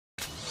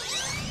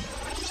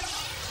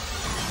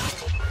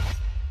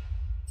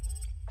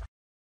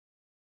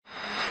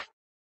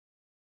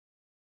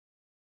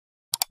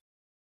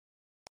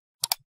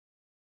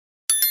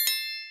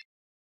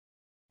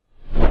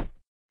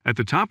At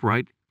the top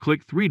right,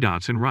 click three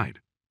dots and right.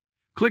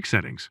 Click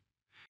Settings.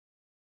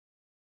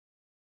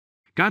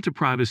 Got to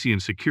Privacy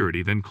and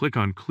Security, then click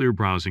on Clear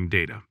Browsing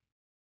Data.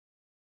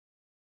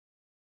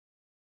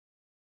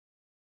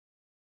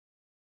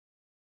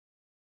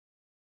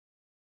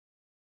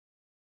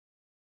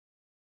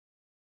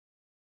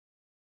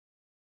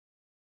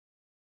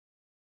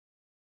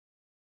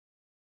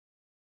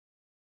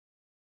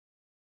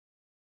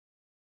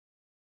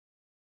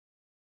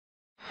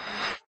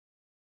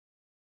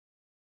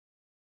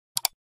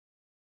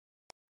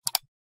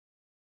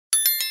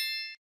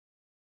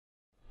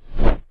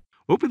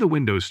 Open the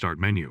Windows Start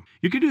menu.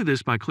 You can do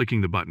this by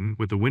clicking the button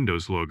with the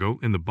Windows logo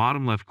in the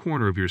bottom left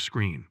corner of your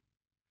screen.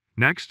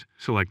 Next,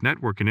 select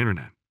Network and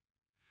Internet.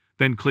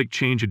 Then click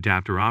Change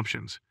Adapter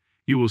Options.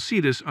 You will see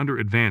this under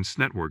Advanced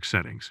Network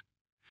Settings.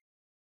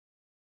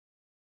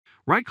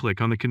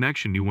 Right-click on the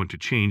connection you want to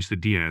change the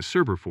DNS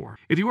server for.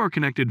 If you are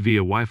connected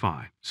via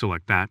Wi-Fi,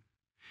 select that.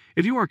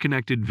 If you are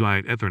connected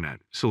via Ethernet,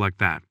 select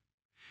that.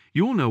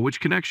 You will know which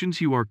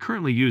connections you are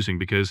currently using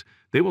because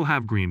they will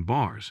have green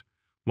bars,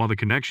 while the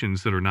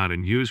connections that are not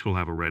in use will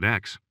have a red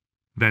X.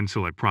 Then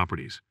select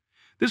Properties.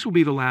 This will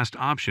be the last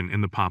option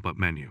in the pop-up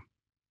menu.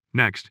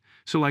 Next,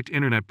 select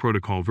Internet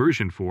Protocol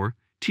version for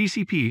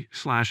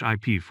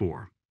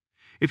TCP/IP4.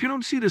 If you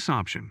don't see this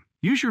option,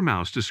 use your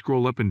mouse to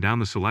scroll up and down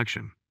the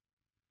selection.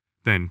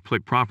 Then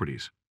click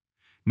Properties.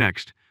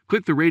 Next,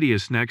 click the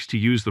radius next to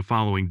use the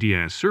following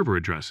DNS server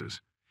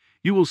addresses.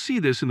 You will see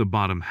this in the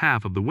bottom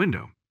half of the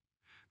window.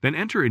 Then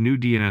enter a new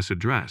DNS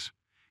address.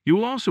 You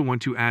will also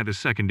want to add a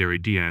secondary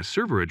DNS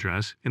server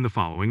address in the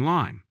following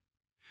line.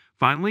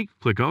 Finally,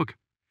 click OK.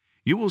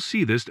 You will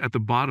see this at the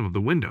bottom of the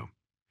window.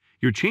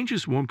 Your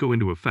changes won't go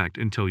into effect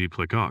until you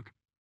click OK.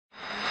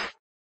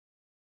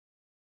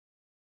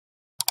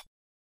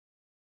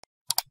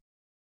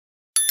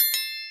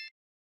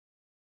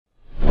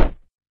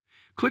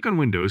 Click on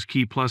Windows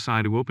key plus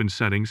I to open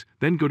Settings,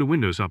 then go to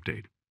Windows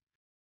Update.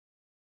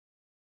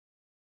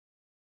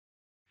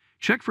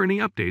 Check for any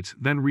updates,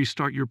 then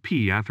restart your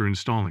P after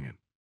installing it.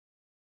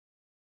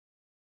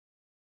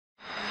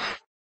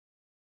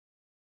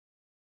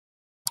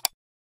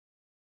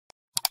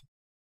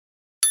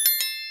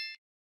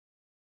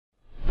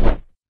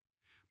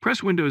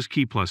 Press Windows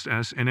key plus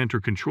S and enter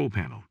Control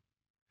Panel.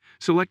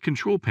 Select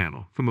Control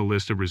Panel from the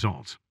list of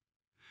results.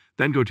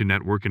 Then go to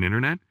Network and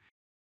Internet.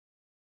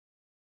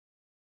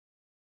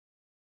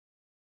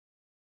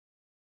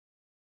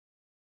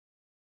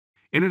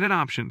 Internet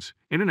Options,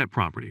 Internet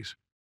Properties.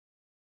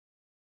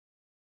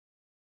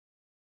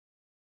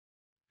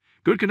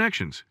 Go to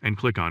Connections and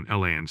click on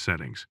LAN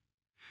Settings.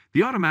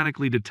 The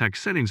Automatically Detect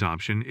Settings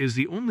option is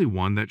the only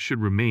one that should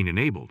remain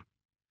enabled.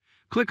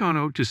 Click on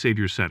O to save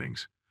your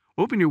settings.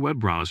 Open your web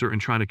browser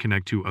and try to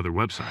connect to other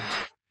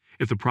websites.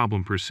 If the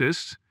problem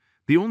persists,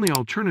 the only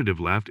alternative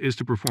left is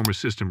to perform a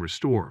system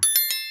restore.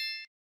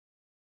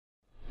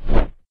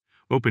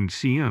 Open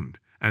CMD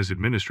as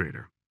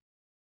administrator.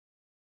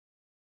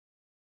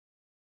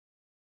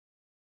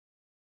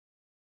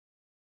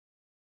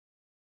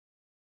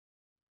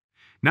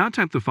 Now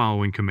type the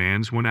following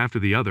commands one after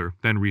the other,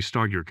 then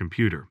restart your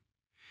computer.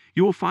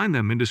 You will find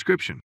them in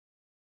description.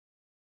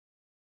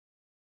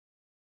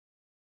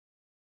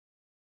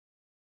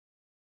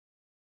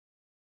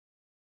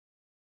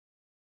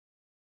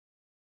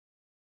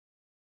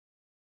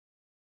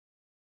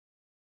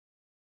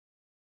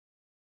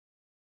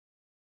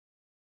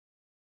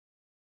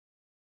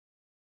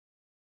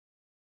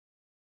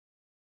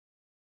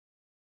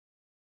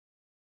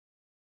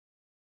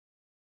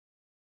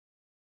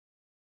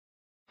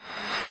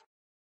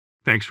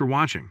 Thanks for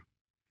watching.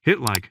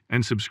 Hit like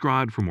and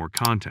subscribe for more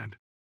content.